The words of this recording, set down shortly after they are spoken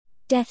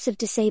Deaths of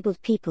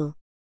Disabled People.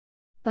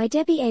 By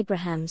Debbie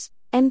Abrahams,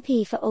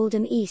 MP for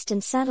Oldham East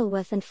and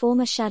Saddleworth and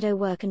former Shadow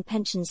Work and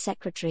Pensions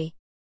Secretary.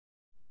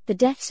 The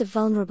deaths of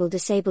vulnerable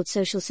disabled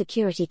Social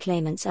Security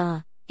claimants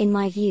are, in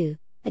my view,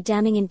 a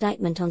damning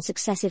indictment on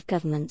successive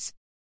governments.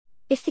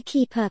 If the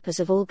key purpose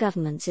of all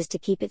governments is to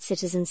keep its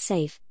citizens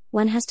safe,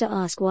 one has to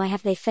ask why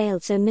have they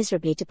failed so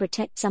miserably to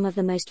protect some of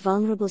the most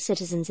vulnerable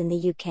citizens in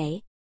the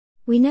UK?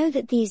 We know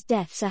that these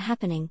deaths are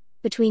happening.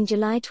 Between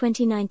July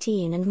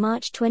 2019 and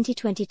March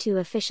 2022,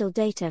 official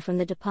data from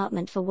the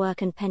Department for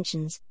Work and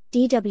Pensions,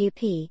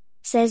 DWP,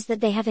 says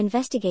that they have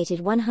investigated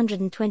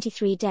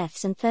 123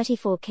 deaths and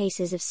 34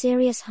 cases of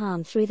serious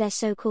harm through their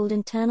so-called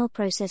internal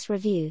process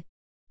review.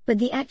 But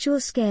the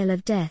actual scale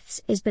of deaths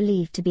is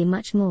believed to be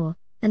much more,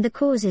 and the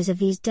causes of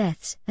these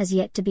deaths has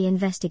yet to be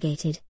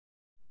investigated.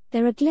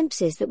 There are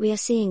glimpses that we are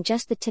seeing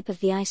just the tip of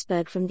the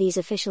iceberg from these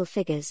official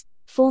figures.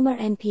 Former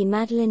MP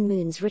Madeleine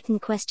Moon's written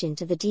question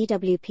to the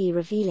DWP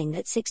revealing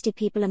that 60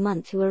 people a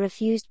month who are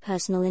refused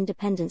personal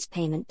independence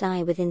payment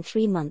die within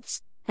 3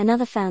 months.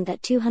 Another found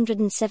that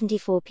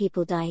 274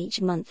 people die each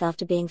month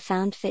after being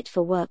found fit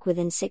for work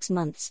within 6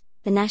 months.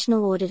 The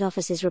National Audit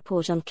Office's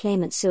report on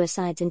claimant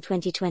suicides in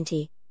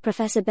 2020.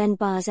 Professor Ben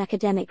Barr's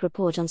academic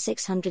report on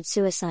 600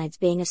 suicides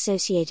being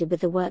associated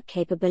with the work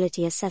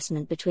capability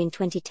assessment between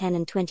 2010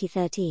 and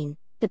 2013,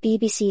 the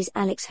BBC's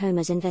Alex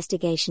Homer's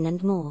investigation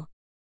and more.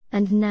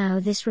 And now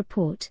this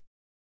report.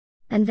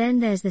 And then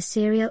there's the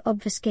serial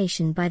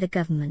obfuscation by the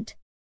government.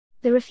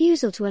 The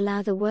refusal to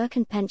allow the Work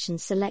and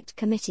Pensions Select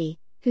Committee,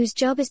 whose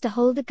job is to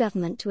hold the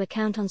government to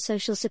account on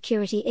social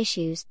security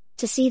issues,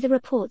 to see the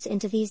reports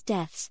into these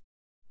deaths.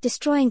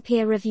 Destroying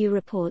peer review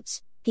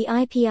reports, the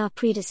IPR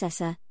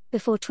predecessor,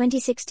 before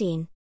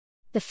 2016.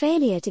 The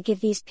failure to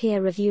give these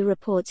peer review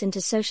reports into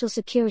Social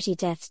Security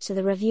deaths to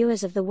the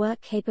reviewers of the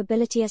Work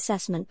Capability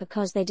Assessment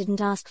because they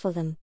didn't ask for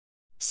them.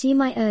 See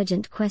my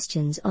urgent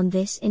questions on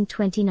this in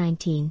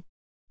 2019.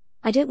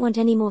 I don't want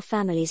any more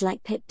families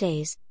like Pip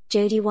Days,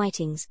 Jodie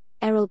Whitings,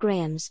 Errol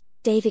Grahams,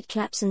 David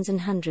Clapsons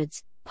and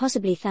hundreds,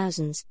 possibly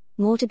thousands,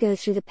 more to go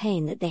through the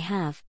pain that they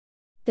have.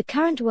 The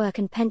current Work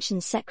and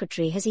Pensions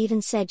Secretary has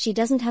even said she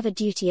doesn't have a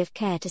duty of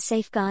care to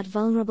safeguard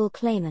vulnerable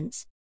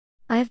claimants.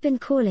 I have been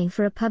calling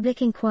for a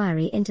public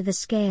inquiry into the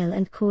scale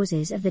and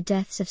causes of the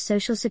deaths of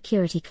Social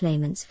Security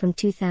claimants from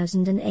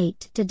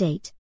 2008 to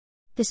date.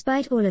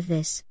 Despite all of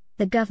this,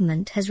 the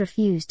government has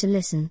refused to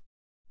listen.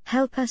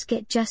 Help us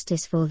get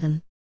justice for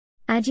them.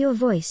 Add your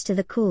voice to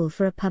the call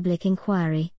for a public inquiry.